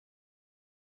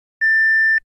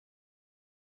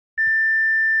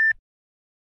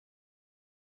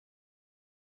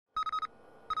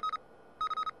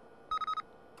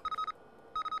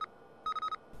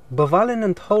Bhfoghlainn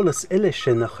an t-eolas uile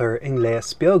sin a chur in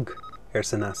léas beag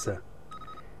san asa.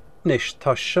 Nis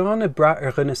tá seán I bra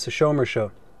ar rinne sa seomar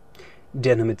seo.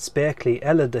 Déanamid spéaclaí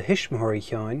eile de hismóirí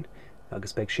cheáin,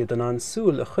 agus beidh siad an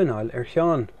súl a chuineáil ar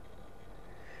cheán.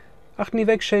 Ach ní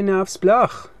bheidh sé neamh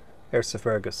splach sa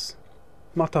Fergus.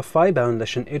 Má tá fadhbann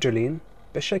leis an idirlín,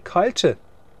 be sé cainte.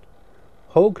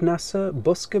 Thóg nasa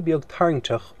busca beag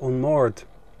tarintach ón mórd.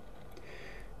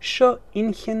 Seo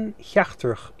inchin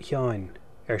cheachtarach cheáin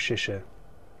siise.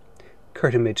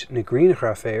 Curtamid na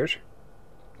Grianachra féir,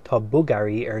 tá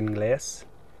bugarí ar an gléas,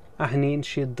 a haníonn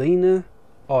siad daoine,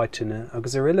 áiteanna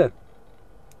agus ar uile.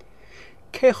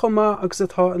 Cé chomá agus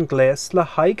atá an gléas le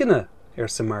haigeanna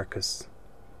sa Marcus.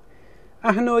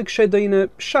 A hanóigh sé daoine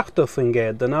 7 faoin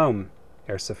gcéad den am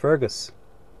sa Fergus.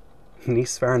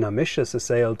 Níos fearr na mise sa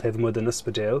saoil taobh mud an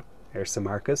uspedéal sa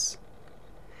Marcus.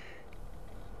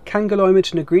 Can go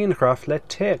leimid na Grianachra le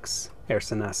téacs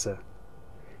sa nasa.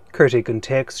 Curtaigh an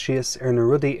téacs síos ar na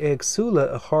rudaí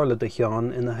éagsúla a tharla de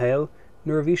cheann ina héal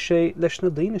nuair a bhí sé leis na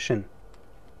daoine sin.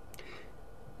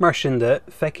 Mar sin de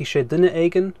feiceadh sé duine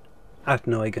éigean,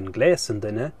 aithneoidh an gléas an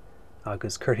duine,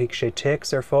 agus curtaigh sé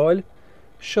téacs ar fáil,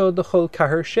 seo de chul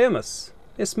cathair Séamus,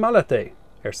 is mallat é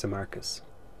sa Marcus.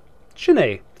 Sin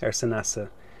é sa nasa,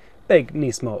 beidh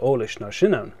níos mó eolais ná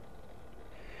sin ann.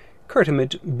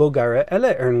 Curtamid bugara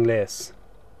eile ar an gléas.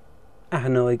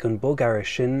 Aithneoidh an bugara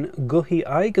sin guthí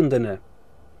aig an duine.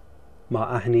 Má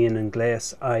aithníonn an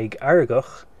gléas aig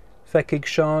airgach, feiceadh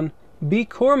seán bí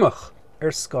cuairmach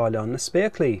ar scáileán na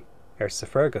spéaclaí sa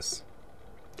Fergus.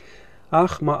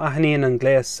 Ach má aithníonn an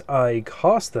gléas aig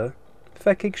fásta,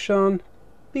 feiceadh seán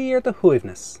bí ar de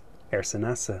thuaimhneas sa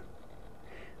nasa.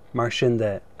 Mar sin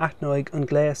de aithneoidh an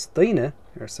gléas daoine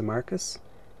sa Marcus,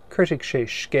 curtaigh sé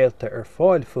scéalta ar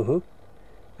fáil futhú,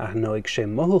 aithneoidh sé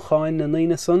mothúcháin na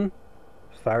naoine son,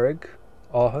 farag,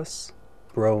 áthas,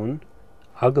 brón,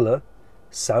 agla,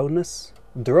 saonas,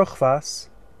 drochmheas,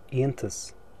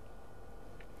 íontas.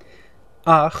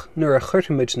 Ach, nuair a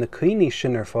chuirtamid na caoine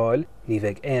sin ar fáil, ní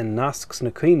bheidh éon nascs na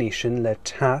caoine sin le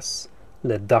teas,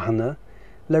 le dathanna,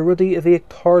 le rudaí a bhí ag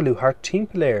tarlú thart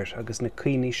timpléir agus na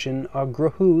caoine sin á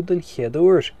grothú den chéad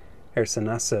uair sa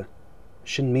nasa.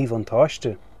 Sin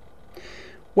míbhantáiste.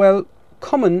 Well,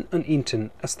 cumann an intin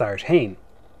a start hain.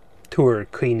 Tuair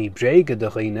caoine bréige do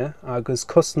dhaoine agus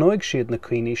cosnóidh siad na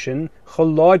caoine sin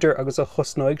chomh láidir agus a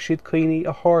chosnóidh siad caoine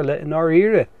a tharla in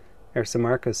áiríre sa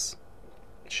Marcus.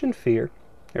 Sin fíor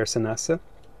sa nasa.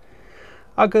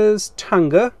 Agus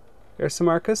tanga sa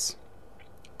Marcus.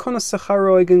 Conas sa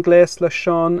charóidh an gléas le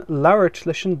seán labhairt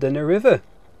leis an duine roimhe.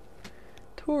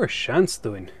 Tuair seans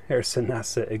dúin sa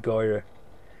nasa I gáire.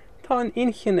 Tá an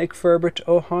inchin ag ferbert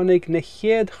ó tháinig na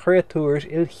chéad chréatúir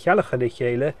il chealacha de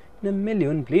chéile na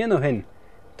milliún bliain ó hin.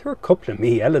 Tuair cúpla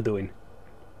mí eile dúin.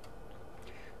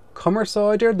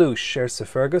 Cumarsáid ar dúis sa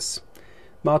Fergus.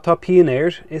 Má tá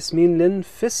pionéir is mín linn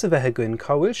fis a bheithe goin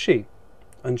cabhfuil si.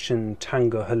 An sin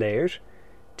tango haléir,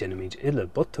 déanamid ile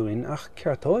butúin ach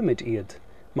ceartáimid iad,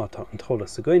 má tá an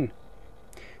t-eolas a goin.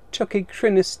 Tuigh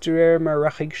crinnis de réir mar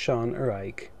rachaigh seán ar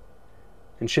aig.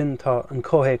 An sin tá an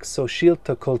cóhéic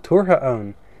sóisialta cultúrtha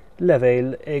ann,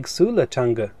 leibhéal éagsúla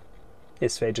tanga.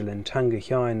 Is féidir linn tanga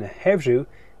cheáin na hebhrú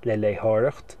le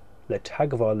léabhaireacht, le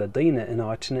tagabháil le daoine in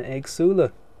áiteanna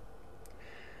éagsúla.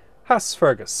 Has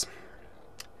Fergus.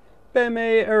 Be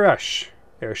mé ar ais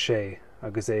sé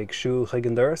agus ag siúil chuig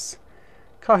an doras.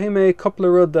 Caithfidh mé coppla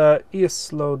rud a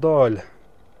íoslódáil.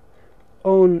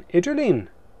 Ón idirlín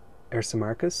sa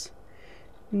Marcus.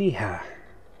 Níthe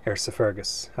sa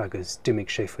Fergus agus dimigh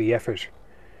sé faoi dheifir.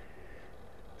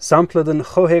 Sampla den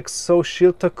chóhéic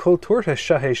sóisialta cultúrtha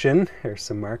seathé sin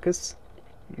sa Marcus.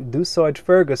 Dúsáid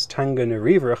Fergus tanga na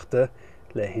ríomhaireachta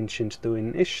le hinsint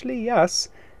dúin is slí as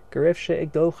go raibh sé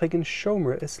ag dul chuig an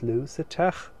seomra is lú sa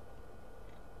teach.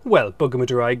 Well,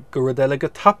 bugamid raig go rud eile go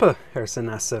tapa sa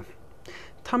nasa.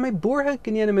 Tá mé buairthe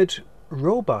gnéanamid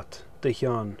robot de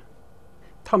cheann.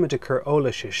 Tá muid a chur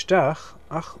eolais isteach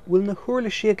ach bhfuil na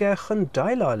huirlaisíoga chun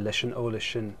dailleáil leis an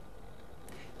eolais sin.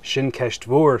 Sin ceist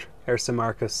mhór sa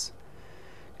Marcus.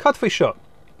 Cad faoi seo,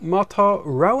 má tá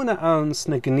roghna ann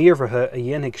sna gníomhartha a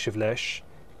dhéanaigh sibh leis,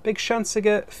 beidh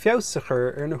seansaige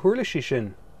feabhsachar ar na huirlaisí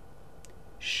sin.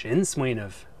 Sin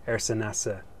smaoinemh sa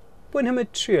nasa.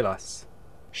 Buinhamid trialas.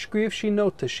 Scríobh sí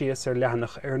nóta síos ar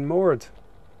leathanach ar an mórd.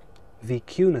 Bhí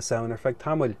ciúnas ann ar feadh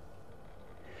tamil.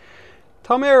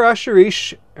 Tá mé ar ais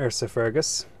arís sa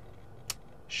Fergus.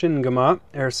 Sin go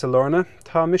maith sa Lorna,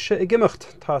 tá mise I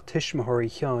gimimecht tá tuismothirí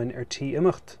cheáin ar tí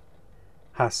imimecht.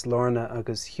 Has Lorna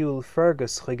agus Shiúil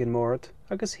Fergus chuig an mórd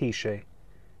agus hí sé.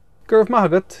 Gurbh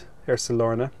maith agat sa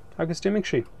Lorna agus dimigh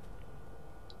sí.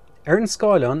 Ar an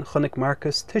scáileán chonaic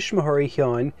Marcus tuismitheoirí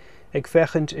Sheáin ag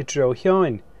feiceant I dtreo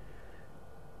Sheáin.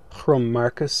 Chrum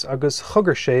Marcus agus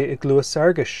chugar sé ag luas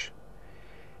argas.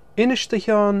 Inis de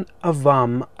Sheáin a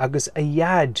bham agus a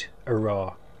dhead a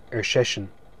rá ar seisin.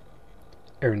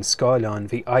 Ar an scáileán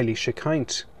bhí eolaíochta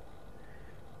cainte.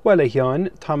 Well a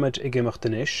Sheáin táimid ag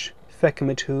imeachtain inis,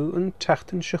 feicimid thu an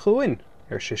teachtain sa chuain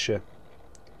ar siise.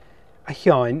 A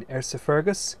Sheáin ar sa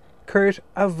fergus chuirt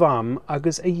a bham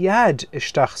agus a dhead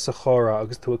isteach sa chóra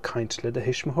agus tú a caint le de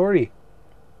hisismitheoirí.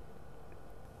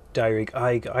 D'éirigh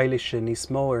aig eolaíochta níos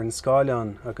mó ar an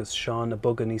scáileán agus Seán a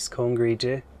boga níos congraí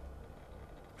de.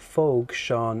 Fóg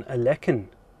Seán a lecin.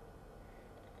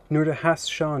 Nuair a heas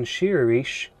Seán siar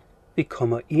arís, bhí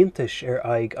cuma iontais ar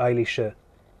aig eolaíochta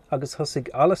agus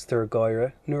thosaigh Alistair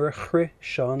gáire nuair a chruith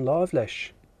Seán lámh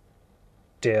leis.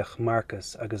 Déach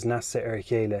Marcus agus Nasa ar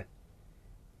chéile.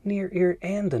 Níor ar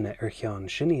aon duine ar cheann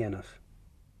sin dhéanamh.